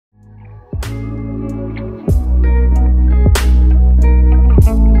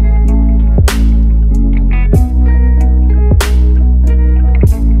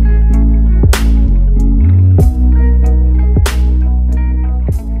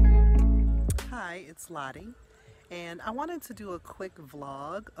it's Lottie, and I wanted to do a quick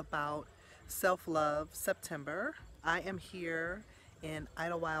vlog about Self-Love September. I am here in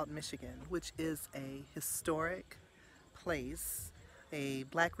Idlewild, Michigan, which is a historic place, a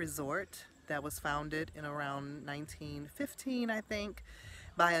black resort that was founded in around 1915, I think,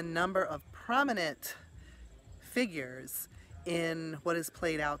 by a number of prominent figures in what is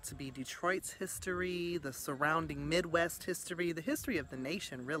played out to be Detroit's history, the surrounding Midwest history, the history of the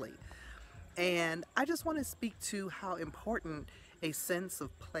nation, really. And I just want to speak to how important a sense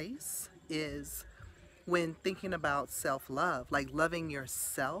of place is when thinking about self-love, like loving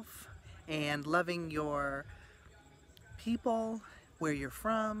yourself and loving your people, where you're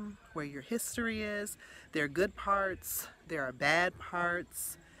from, where your history is. There are good parts, there are bad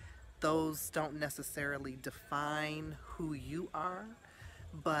parts. Those don't necessarily define who you are,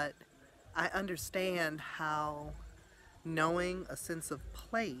 but I understand how knowing a sense of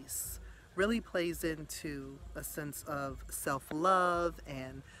place really plays into a sense of self-love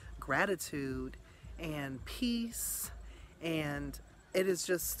and gratitude and peace, and it is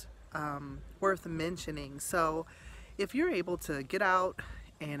just worth mentioning. So if you're able to get out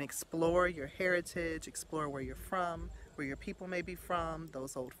and explore your heritage, explore where you're from, where your people may be from,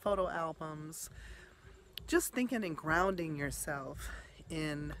 those old photo albums, just thinking and grounding yourself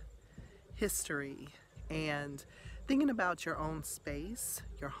in history and thinking about your own space,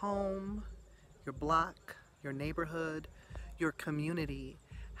 your home, your block, your neighborhood, your community.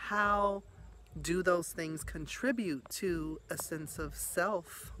 How do those things contribute to a sense of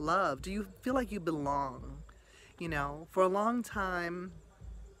self-love? Do you feel like you belong? You know, for a long time,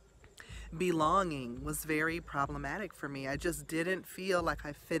 belonging was very problematic for me. I just didn't feel like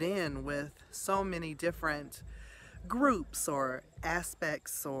I fit in with so many different groups or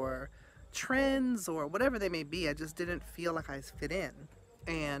aspects or trends or whatever they may be. I just didn't feel like I fit in.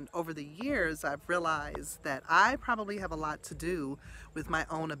 And over the years, I've realized that I probably have a lot to do with my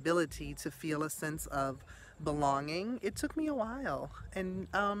own ability to feel a sense of belonging. It took me a while. And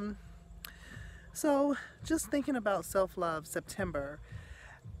so just thinking about Self-Love September,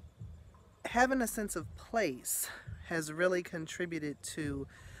 having a sense of place has really contributed to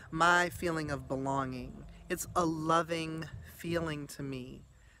my feeling of belonging. It's a loving feeling to me,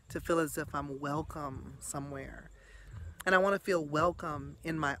 to feel as if I'm welcome somewhere. And I want to feel welcome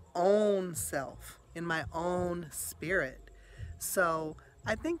in my own self, in my own spirit. So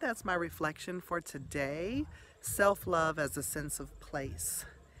I think that's my reflection for today. Self-love as a sense of place,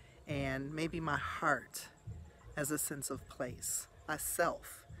 and maybe my heart as a sense of place,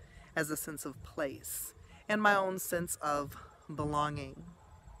 myself as a sense of place, and my own sense of belonging.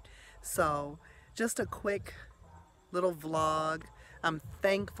 So just a quick little vlog. I'm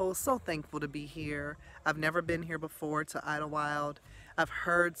thankful, so thankful to be here. I've never been here before to Idlewild. I've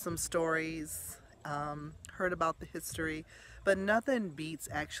heard some stories, heard about the history, but nothing beats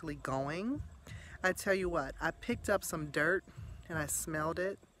actually going. I tell you what, I picked up some dirt and I smelled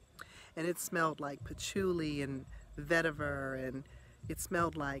it, and it smelled like patchouli and vetiver, and it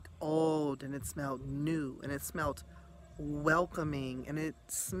smelled like old, and it smelled new, and it smelled welcoming, and it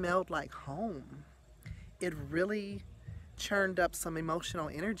smelled like home. It really churned up some emotional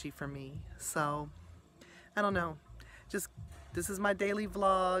energy for me. So I don't know, just this is my daily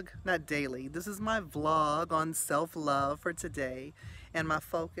vlog, not daily, this is my vlog on self-love for today, and my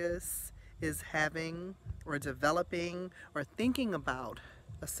focus is having or developing or thinking about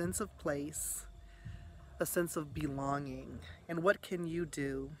a sense of place, a sense of belonging, and what can you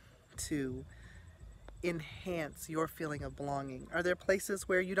do to enhance your feeling of belonging. Are there places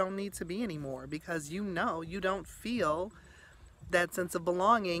where you don't need to be anymore because you know you don't feel that sense of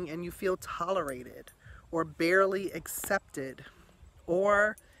belonging, and you feel tolerated or barely accepted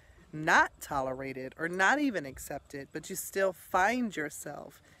or not tolerated or not even accepted, but you still find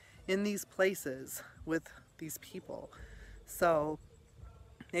yourself in these places with these people? So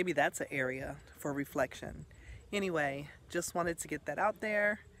maybe that's an area for reflection. Anyway, just wanted to get that out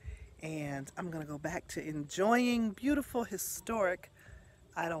there, and I'm gonna go back to enjoying beautiful, historic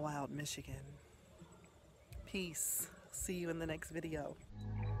Idlewild, Michigan. Peace. See you in the next video.